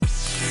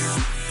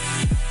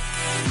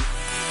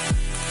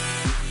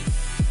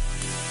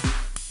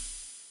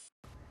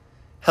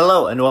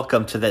Hello and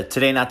welcome to the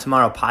Today Not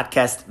Tomorrow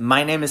podcast.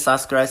 My name is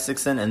Oscar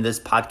Isaacson and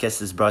this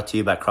podcast is brought to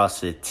you by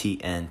CrossFit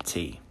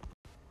TNT.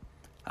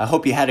 I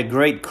hope you had a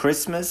great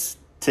Christmas.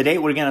 Today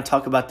we're going to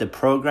talk about the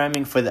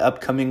programming for the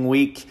upcoming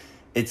week.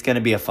 It's going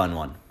to be a fun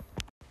one.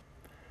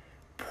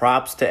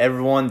 Props to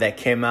everyone that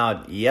came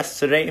out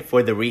yesterday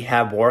for the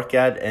rehab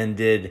workout and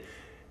did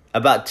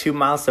about 2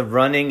 miles of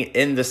running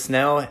in the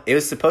snow. It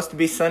was supposed to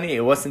be sunny.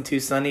 It wasn't too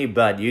sunny,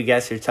 but you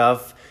guys are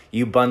tough.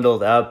 You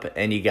bundled up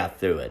and you got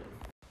through it.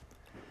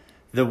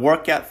 The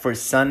workout for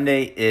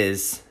Sunday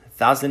is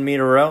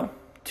 1,000-meter row,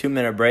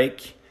 2-minute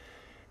break,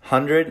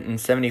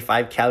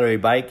 175 calorie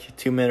bike,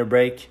 2-minute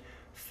break,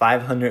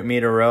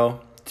 500-meter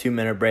row,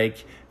 2-minute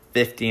break,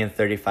 50 and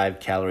 35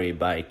 calorie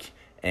bike,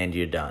 and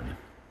you're done.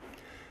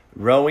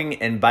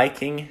 Rowing and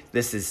biking,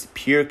 this is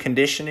pure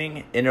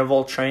conditioning,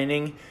 interval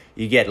training.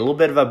 You get a little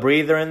bit of a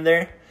breather in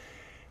there.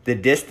 The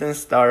distance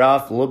start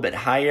off a little bit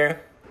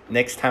higher.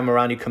 Next time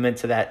around you come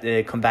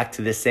back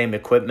to the same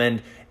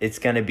equipment, it's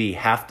going to be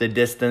half the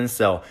distance.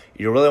 So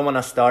you really want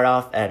to start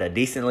off at a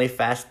decently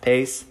fast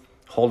pace,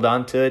 hold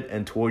on to it,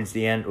 and towards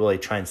the end, really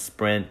try and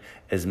sprint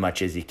as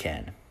much as you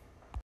can.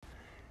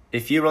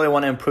 If you really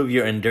want to improve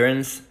your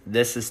endurance,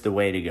 this is the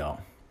way to go.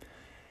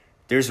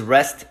 There's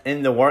rest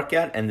in the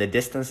workout and the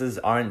distances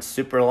aren't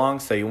super long,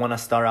 so you want to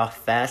start off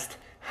fast.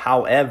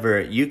 However,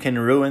 you can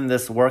ruin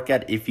this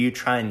workout if you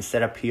try and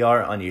set a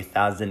PR on your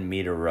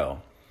 1,000-meter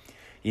row.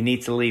 You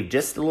need to leave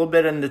just a little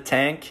bit in the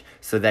tank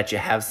so that you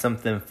have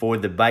something for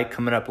the bike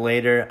coming up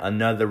later,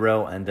 another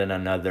row, and then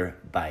another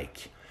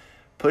bike.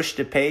 Push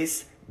the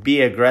pace, be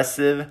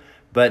aggressive,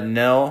 but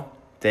know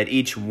that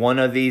each one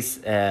of these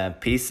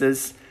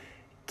pieces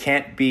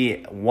can't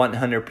be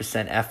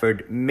 100%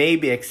 effort,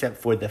 maybe except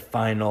for the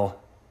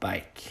final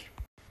bike.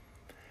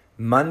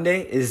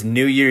 Monday is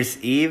New Year's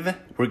Eve.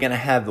 We're going to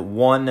have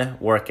one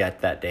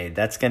workout that day.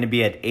 That's going to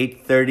be at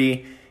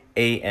 8:30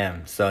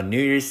 a.m. So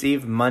New Year's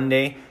Eve,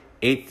 Monday,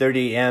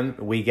 8:30 a.m.,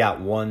 we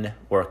got one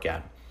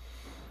workout.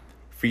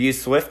 For you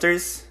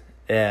Swifters,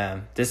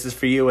 this is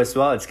for you as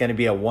well. It's going to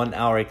be a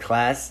 1-hour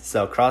class.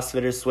 So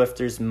CrossFitters,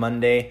 Swifters,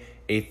 Monday,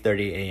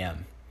 8:30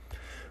 a.m.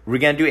 We're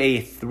going to do a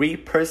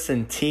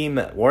 3-person team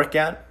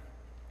workout.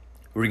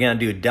 We're going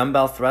to do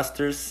dumbbell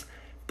thrusters,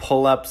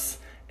 pull-ups,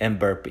 and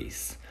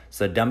burpees.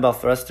 So dumbbell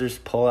thrusters,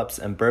 pull-ups,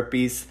 and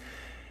burpees.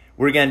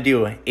 We're going to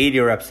do 80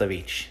 reps of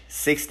each,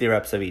 60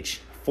 reps of each,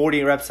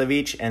 40 reps of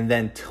each, and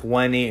then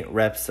 20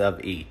 reps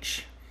of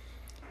each.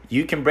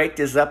 You can break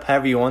this up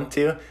however you want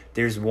to.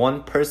 There's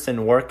one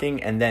person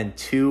working and then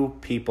 2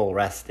 people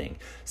resting.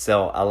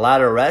 So a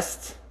lot of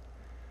rest,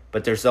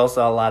 but there's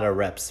also a lot of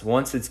reps.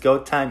 Once it's go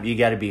time, you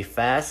got to be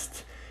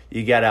fast.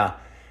 You got to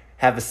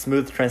have a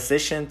smooth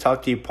transition,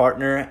 talk to your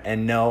partner,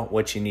 and know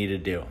what you need to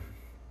do.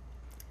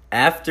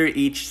 After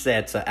each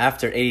set, so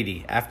after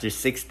 80, after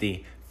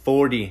 60,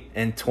 40,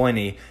 and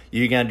 20,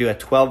 you're going to do a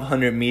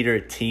 1,200-meter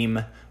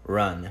team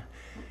run.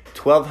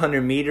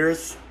 1,200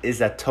 meters is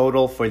a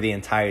total for the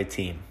entire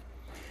team.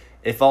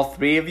 If all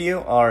 3 of you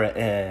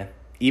are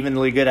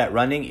evenly good at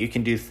running, you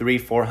can do 3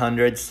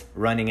 400s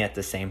running at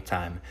the same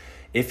time.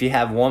 If you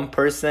have one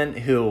person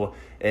who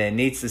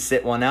needs to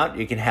sit one out,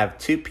 you can have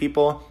 2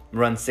 people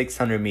run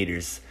 600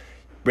 meters.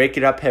 Break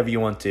it up however you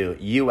want to.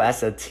 You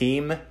as a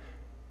team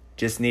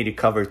just need to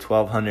cover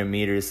 1,200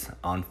 meters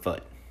on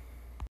foot.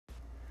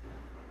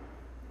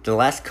 The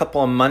last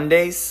couple of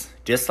Mondays,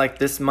 just like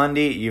this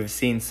Monday, you've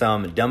seen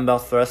some dumbbell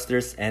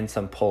thrusters and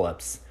some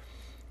pull-ups.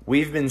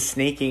 We've been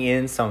sneaking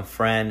in some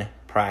friend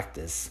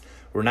practice.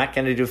 We're not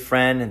going to do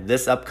friend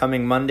this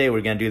upcoming Monday.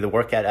 We're going to do the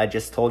workout I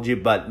just told you.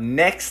 But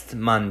next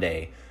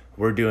Monday,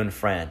 we're doing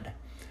friend.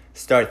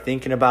 Start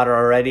thinking about it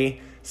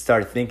already.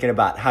 Start thinking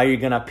about how you're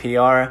going to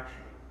PR,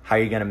 how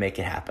you're going to make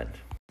it happen.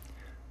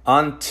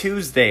 On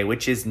Tuesday,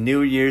 which is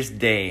New Year's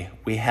Day,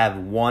 we have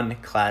one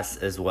class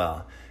as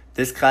well.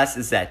 This class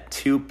is at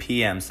 2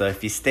 p.m. So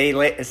if you stay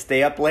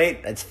up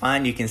late, that's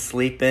fine. You can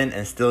sleep in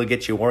and still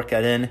get your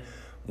workout in.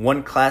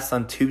 One class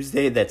on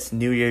Tuesday, that's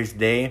New Year's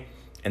Day,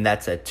 and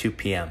that's at 2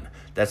 p.m.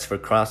 That's for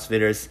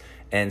CrossFitters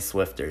and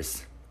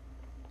Swifters.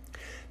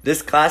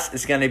 This class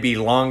is going to be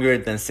longer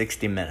than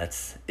 60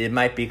 minutes. It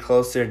might be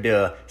closer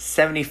to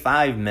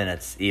 75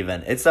 minutes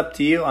even. It's up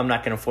to you. I'm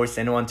not going to force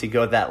anyone to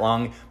go that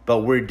long, but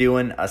we're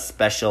doing a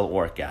special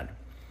workout.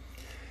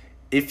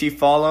 If you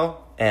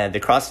follow the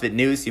CrossFit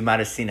news, you might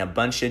have seen a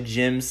bunch of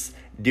gyms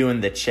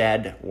doing the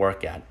Chad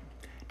workout.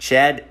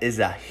 Chad is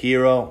a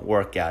hero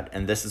workout,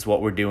 and this is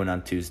what we're doing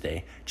on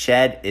Tuesday.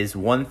 Chad is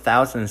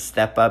 1,000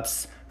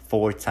 step-ups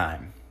 4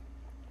 times.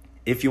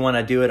 If you want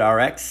to do it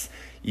RX,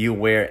 you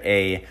wear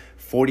a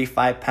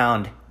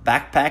 45-pound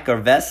backpack or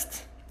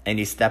vest, and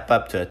you step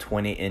up to a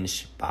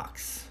 20-inch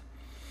box.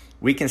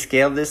 We can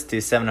scale this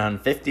to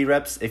 750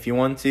 reps if you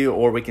want to,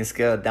 or we can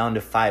scale it down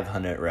to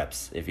 500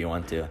 reps if you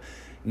want to.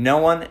 No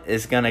one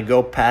is going to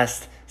go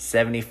past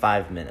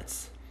 75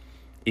 minutes.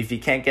 If you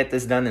can't get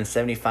this done in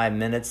 75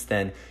 minutes,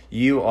 then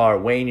you are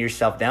weighing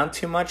yourself down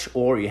too much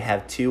or you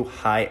have too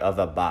high of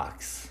a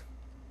box.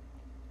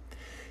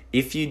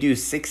 If you do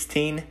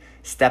 16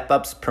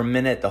 step-ups per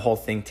minute, the whole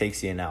thing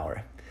takes you an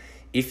hour.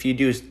 If you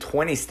do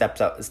 20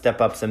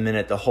 step-ups a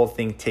minute, the whole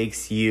thing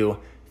takes you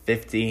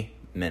 50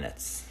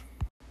 minutes.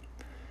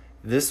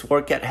 This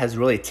workout has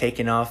really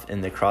taken off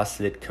in the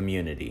CrossFit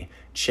community.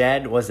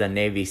 Chad was a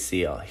Navy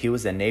SEAL. He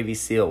was a Navy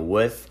SEAL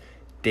with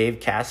Dave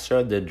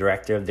Castro, the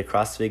director of the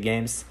CrossFit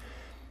Games.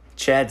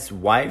 Chad's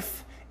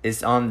wife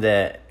is on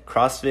the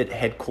CrossFit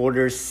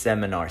headquarters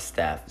seminar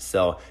staff.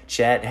 So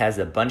Chad has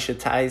a bunch of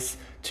ties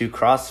to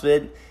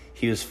CrossFit.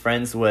 He was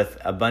friends with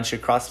a bunch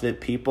of CrossFit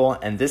people,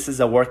 and this is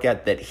a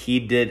workout that he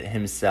did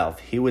himself.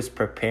 He was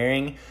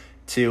preparing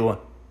to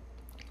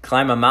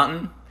climb a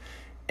mountain,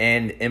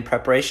 and in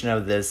preparation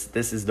of this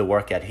is the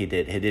workout he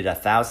did. He did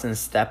 1,000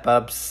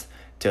 step-ups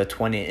to a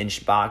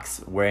 20-inch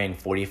box, weighing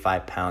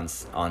 45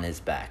 pounds on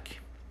his back.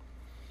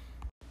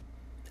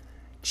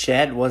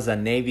 Chad was a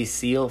Navy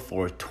SEAL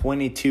for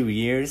 22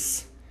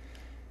 years,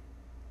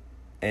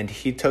 and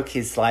he took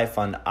his life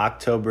on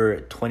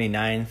October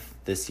 29th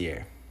this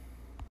year.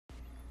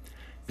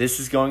 This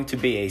is going to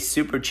be a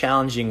super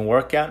challenging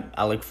workout.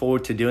 I look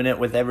forward to doing it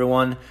with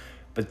everyone,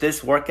 but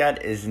this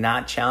workout is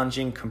not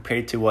challenging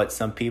compared to what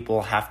some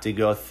people have to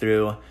go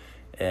through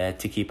to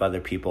keep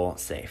other people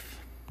safe.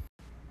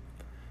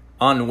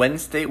 On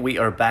Wednesday, we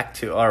are back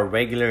to our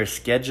regular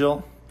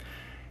schedule.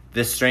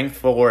 The strength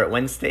for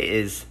Wednesday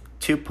is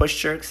 2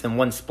 push jerks and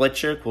 1 split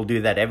jerk. We'll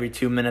do that every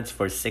 2 minutes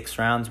for 6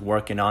 rounds,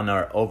 working on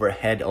our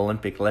overhead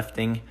Olympic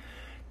lifting.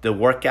 The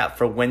workout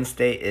for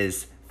Wednesday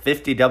is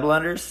 50 double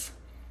unders,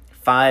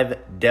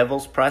 5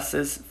 devil's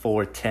presses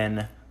for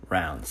 10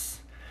 rounds.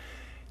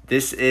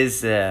 This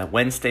is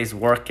Wednesday's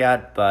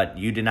workout, but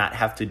you do not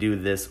have to do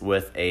this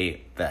with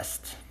a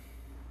vest.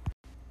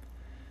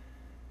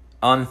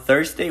 On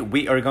Thursday,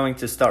 we are going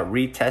to start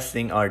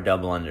retesting our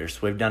double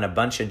unders. We've done a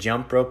bunch of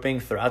jump roping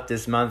throughout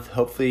this month.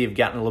 Hopefully you've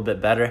gotten a little bit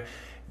better.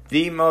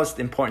 The most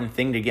important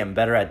thing to getting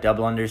better at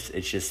double unders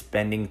is just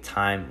spending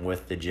time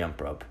with the jump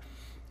rope.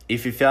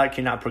 If you feel like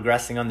you're not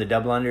progressing on the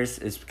double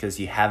unders, it's because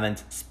you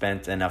haven't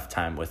spent enough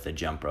time with the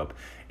jump rope.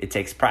 It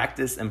takes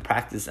practice and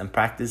practice and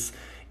practice.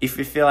 If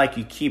you feel like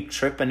you keep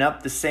tripping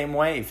up the same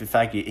way, if you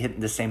feel like you're hitting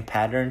the same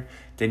pattern,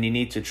 then you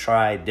need to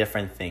try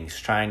different things.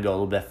 Try and go a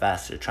little bit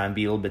faster. Try and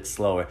be a little bit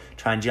slower.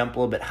 Try and jump a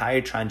little bit higher.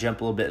 Try and jump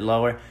a little bit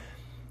lower.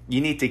 You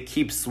need to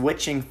keep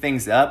switching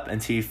things up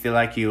until you feel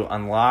like you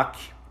unlock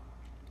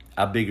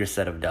a bigger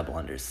set of double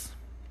unders.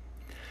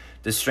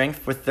 The strength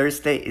for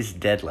Thursday is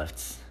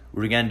deadlifts.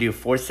 We're going to do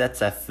 4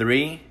 sets at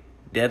 3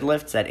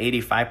 deadlifts at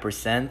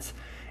 85%.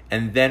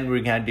 And then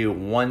we're going to do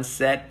 1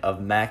 set of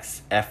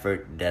max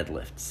effort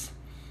deadlifts.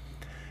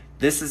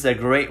 This is a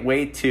great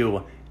way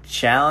to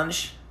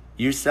challenge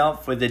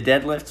yourself for the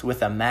deadlifts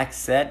with a max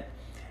set,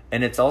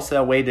 and it's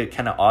also a way to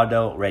kind of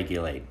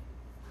auto-regulate.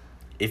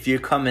 If you're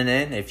coming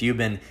in, if you've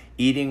been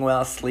eating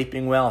well,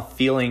 sleeping well,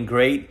 feeling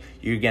great,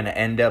 you're going to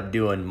end up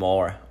doing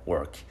more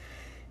work.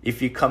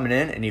 If you're coming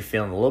in and you're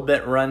feeling a little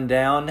bit run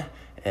down,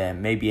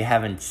 maybe you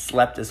haven't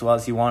slept as well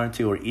as you wanted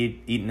to or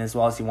eaten as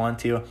well as you wanted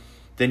to,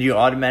 then you're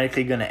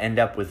automatically going to end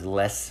up with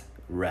less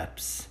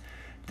reps.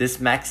 This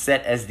max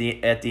set at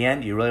the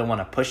end, you really want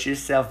to push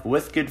yourself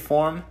with good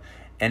form,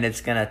 and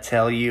it's going to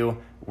tell you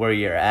where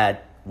you're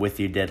at with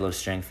your deadlift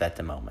strength at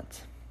the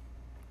moment.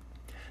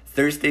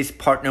 Thursday's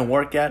partner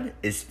workout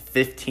is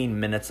 15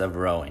 minutes of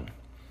rowing.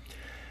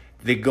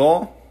 The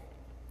goal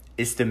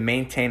is to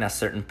maintain a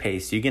certain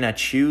pace. You're going to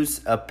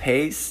choose a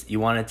pace. You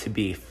want it to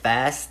be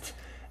fast,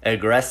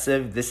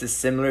 aggressive. This is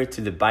similar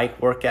to the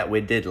bike workout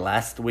we did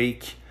last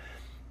week.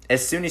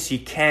 As soon as you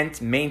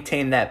can't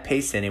maintain that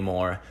pace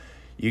anymore,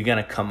 you're going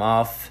to come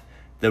off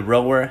the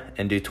rower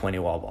and do 20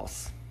 wall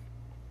balls.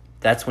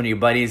 That's when your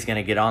buddy is going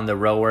to get on the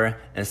rower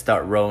and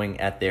start rowing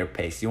at their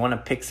pace. You want to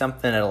pick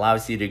something that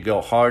allows you to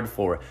go hard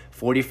for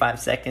 45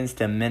 seconds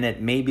to a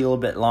minute, maybe a little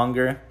bit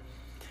longer.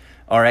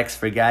 RX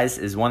for guys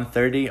is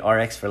 130,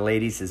 RX for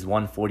ladies is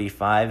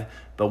 145,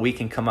 but we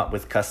can come up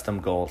with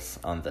custom goals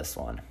on this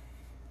one.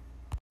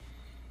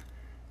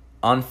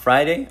 On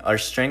Friday, our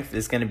strength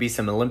is going to be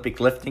some Olympic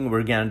lifting.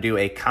 We're going to do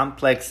a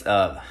complex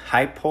of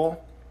high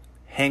pull,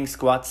 hang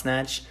squat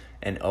snatch,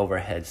 and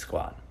overhead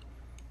squat.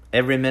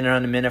 Every minute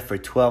on a minute for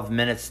 12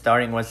 minutes,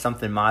 starting with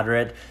something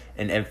moderate.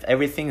 And if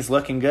everything's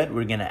looking good,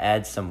 we're going to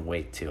add some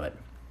weight to it.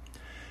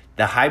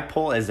 The high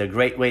pull is a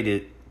great way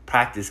to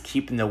practice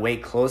keeping the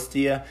weight close to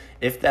you.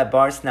 If that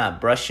bar's not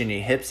brushing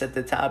your hips at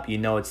the top, you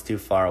know it's too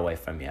far away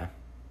from you.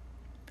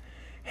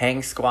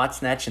 Hang squat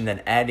snatch and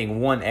then adding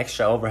 1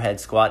 extra overhead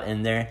squat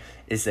in there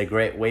is a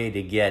great way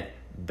to get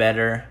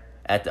better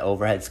at the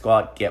overhead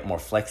squat, get more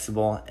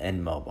flexible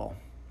and mobile.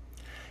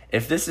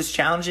 If this is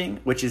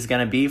challenging, which is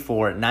going to be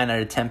for 9 out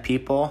of 10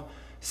 people,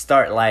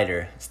 start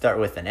lighter. Start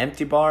with an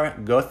empty bar,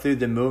 go through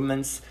the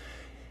movements.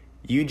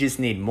 You just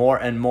need more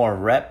and more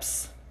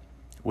reps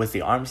with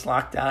the arms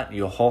locked out,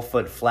 your whole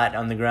foot flat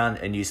on the ground,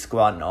 and you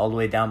squatting all the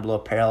way down below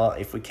parallel.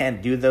 If we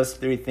can't do those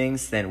 3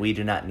 things, then we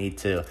do not need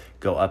to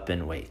go up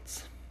in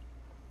weights.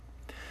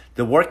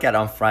 The workout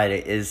on Friday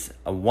is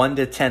a 1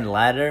 to 10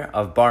 ladder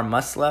of bar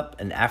muscle up,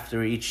 and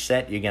after each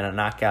set, you're going to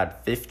knock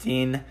out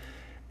 15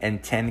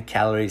 and 10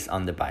 calories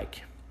on the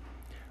bike.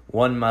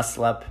 1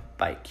 muscle up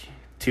bike,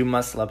 2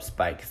 muscle-ups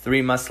bike,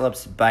 3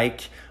 muscle-ups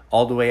bike,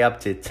 all the way up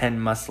to 10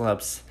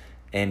 muscle-ups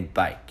and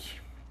bike.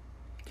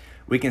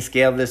 We can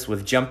scale this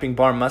with jumping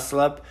bar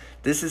muscle-up.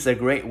 This is a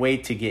great way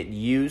to get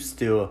used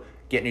to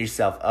getting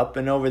yourself up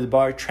and over the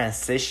bar,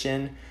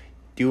 transition,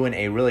 doing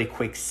a really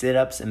quick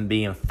sit-ups and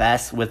being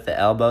fast with the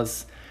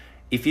elbows.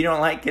 If you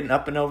don't like getting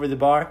up and over the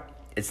bar,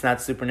 it's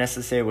not super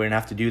necessary. We're going to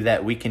have to do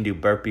that. We can do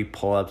burpee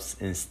pull-ups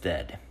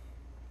instead.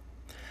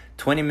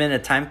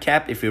 20-minute time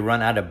cap. If we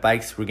run out of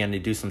bikes, we're going to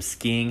do some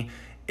skiing.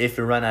 If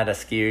we run out of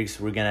ski rigs,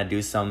 we're going to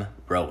do some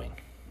rowing.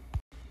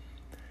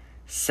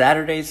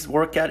 Saturday's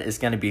workout is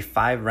going to be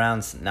 5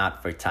 rounds,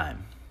 not for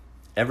time.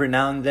 Every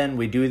now and then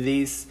we do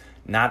these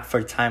not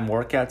for time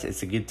workouts.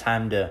 It's a good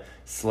time to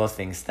slow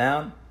things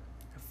down.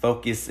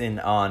 Focusing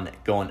on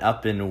going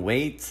up in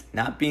weight,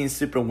 not being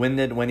super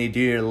winded when you do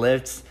your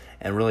lifts,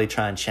 and really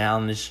try and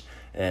challenge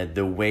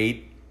the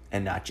weight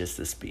and not just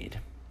the speed.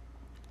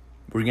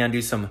 We're going to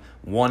do some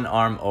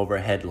one-arm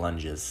overhead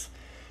lunges.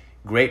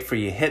 Great for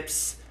your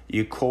hips,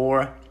 your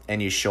core,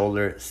 and your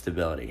shoulder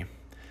stability.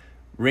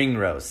 Ring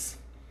rows.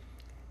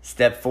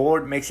 Step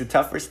forward makes it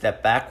tougher.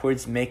 Step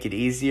backwards make it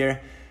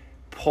easier.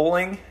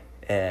 Pulling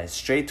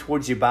straight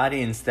towards your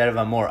body instead of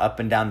a more up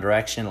and down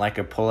direction like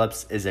our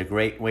pull-ups is a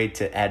great way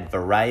to add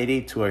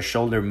variety to our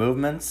shoulder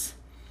movements.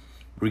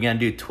 We're going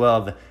to do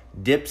 12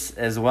 dips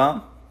as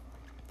well,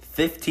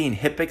 15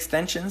 hip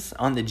extensions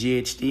on the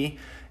GHD,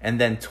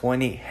 and then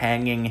 20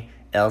 hanging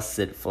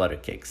L-sit flutter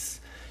kicks.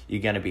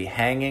 You're going to be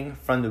hanging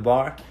from the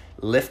bar,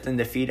 lifting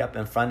the feet up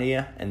in front of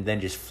you, and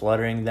then just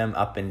fluttering them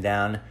up and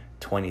down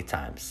 20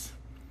 times.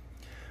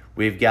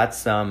 We've got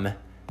some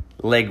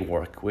leg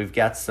work. We've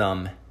got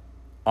some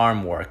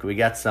arm work. We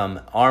got some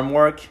arm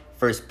work,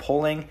 first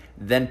pulling,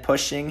 then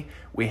pushing.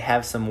 We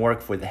have some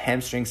work for the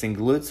hamstrings and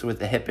glutes with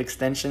the hip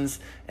extensions,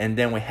 and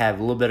then we have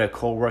a little bit of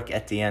core work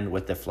at the end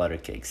with the flutter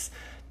kicks.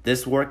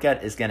 This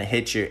workout is going to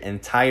hit your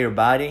entire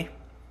body.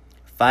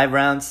 5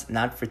 rounds,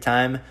 not for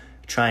time.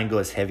 Try and go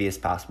as heavy as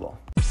possible.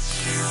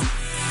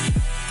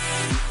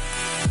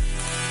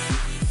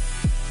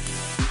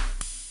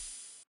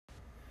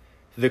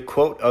 The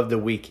quote of the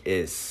week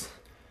is,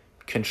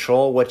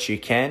 control what you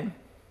can,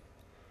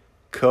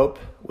 cope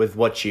with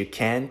what you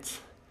can't,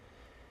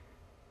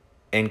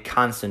 and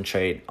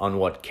concentrate on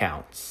what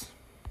counts.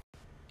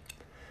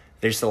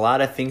 There's a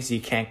lot of things you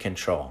can't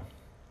control.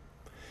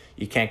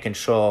 You can't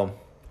control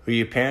who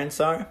your parents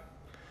are,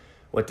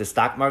 what the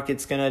stock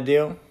market's going to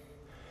do,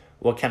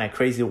 what kind of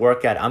crazy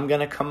workout I'm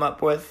going to come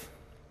up with,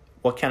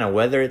 what kind of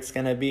weather it's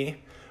going to be.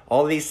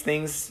 All these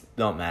things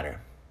don't matter.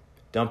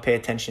 Don't pay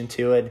attention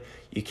to it.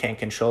 You can't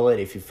control it.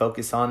 If you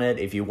focus on it,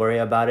 if you worry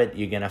about it,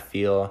 you're going to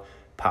feel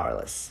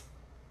powerless.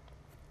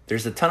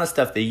 There's a ton of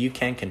stuff that you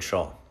can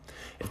control.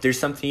 If there's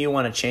something you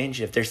want to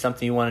change, if there's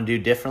something you want to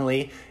do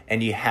differently,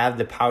 and you have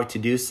the power to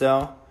do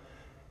so,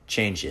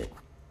 change it.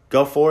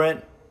 Go for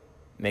it.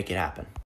 Make it happen.